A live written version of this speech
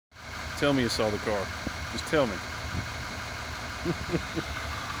tell me you saw the car. Just tell me.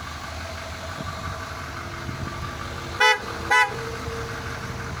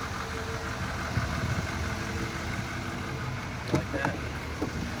 Like that.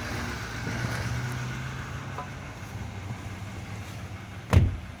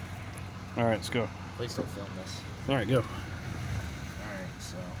 All right, let's go. Please don't film this. All right, go. Alright,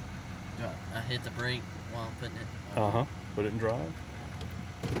 so I hit the brake while I'm putting it on. Put it in drive.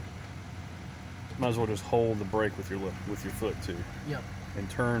 Might as well just hold the brake with your foot too. Yep. And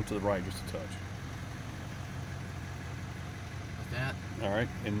turn to the right just a touch. Like that. All right,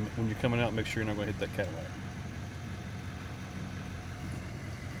 and when you're coming out, make sure you're not going to hit that Cadillac.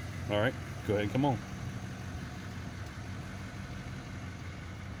 All right, go ahead, come on.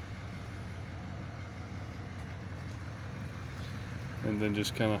 And then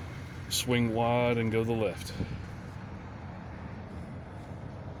just kind of swing wide and go to the left.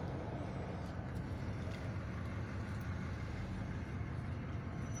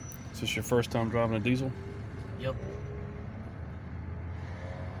 Is this your first time driving a diesel? Yep.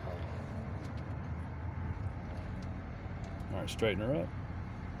 All right, straighten her up.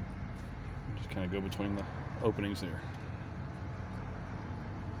 Just kind of go between the openings there.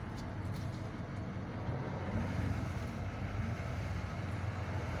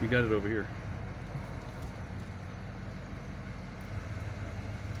 You got it over here.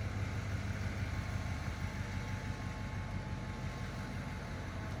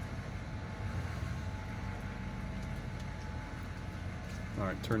 All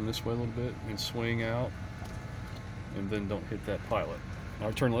right, turn this way a little bit and swing out, and then don't hit that pilot. All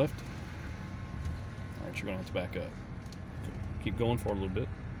right, turn left. All right, you're gonna have to back up. Keep going for a little bit.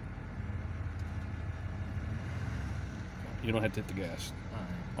 You don't have to hit the gas.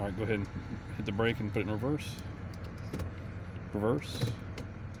 All right, go ahead and hit the brake and put it in reverse. Reverse.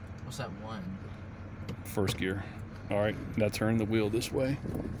 What's that one? First gear. All right, now turn the wheel this way.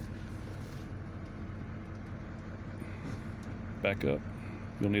 Back up.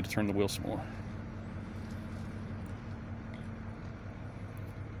 You'll need to turn the wheel some more.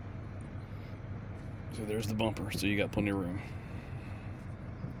 So there's the bumper, so you got plenty of room.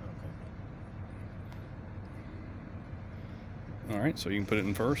 All right, so you can put it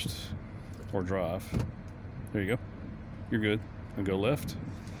in first or drive. There you go. You're good. And go left.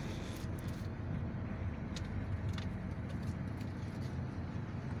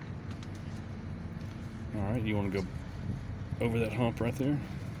 All right, you want to go over that hump right there.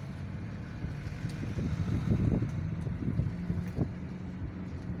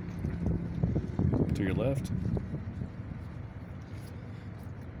 To your left.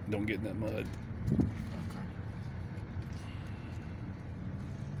 Don't get in that mud.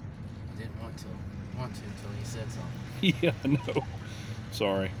 Want to until he said something. Yeah, no.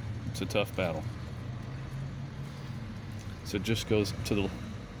 Sorry. It's a tough battle. So it just goes to the...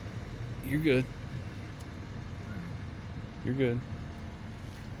 You're good. You're good.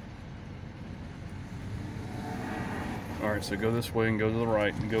 Alright, so go this way and go to the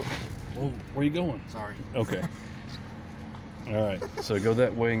right and go... Whoa, where are you going? Sorry. Okay. Alright, so go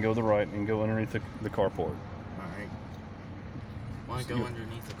that way and go to the right and go underneath the carport. Alright. Want to go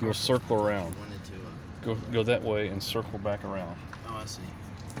underneath the carport? You'll circle around. Wanted to, Go that way and circle back around. Oh, I see.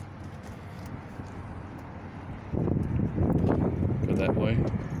 Go that way.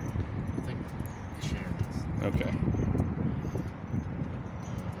 I think the share is. Okay. I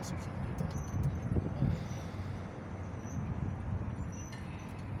guess we can't do that.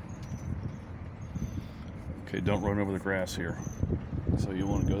 Okay, don't run over the grass here. So you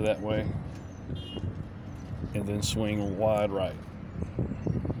want to go that way and then swing wide right.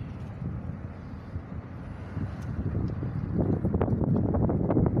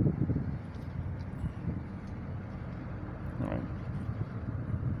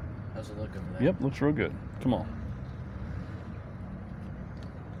 How's it look over there? Yep, looks real good. Come on.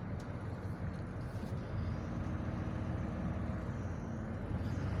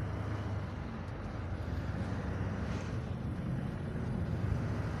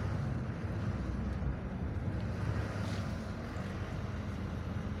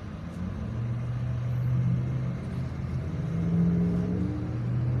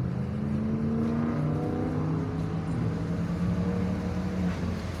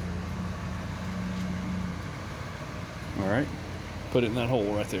 All right, put it in that hole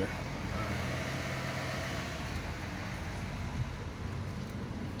right there.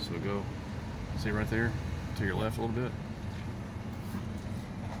 So go, see right there, to your left a little bit.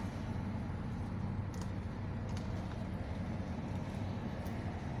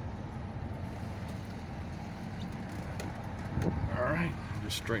 All right,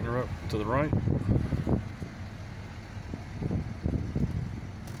 Just straighten her up to the right.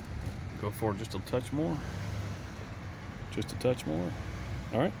 Go forward just a touch more. Just a touch more.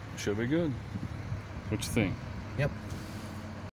 All right, should be good. What you think? Yep.